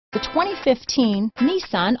The 2015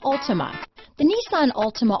 Nissan Altima. The Nissan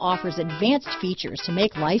Altima offers advanced features to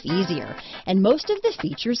make life easier, and most of the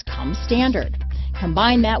features come standard.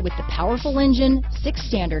 Combine that with the powerful engine, 6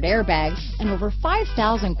 standard airbags, and over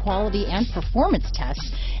 5,000 quality and performance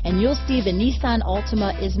tests, and you'll see the Nissan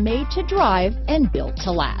Altima is made to drive and built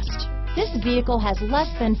to last. This vehicle has less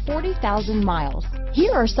than 40,000 miles.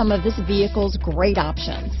 Here are some of this vehicle's great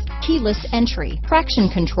options: keyless entry, traction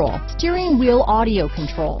control, steering wheel audio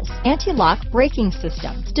controls, anti-lock braking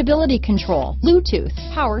system, stability control, Bluetooth,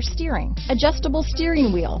 power steering, adjustable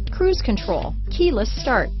steering wheel, cruise control, keyless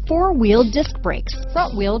start, 4-wheel disc brakes,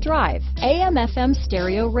 front-wheel drive, AM/FM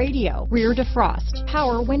stereo radio, rear defrost,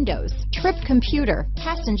 power windows, trip computer,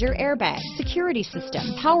 passenger airbag, security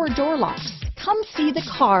system, power door locks. Come see the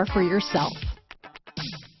car for yourself.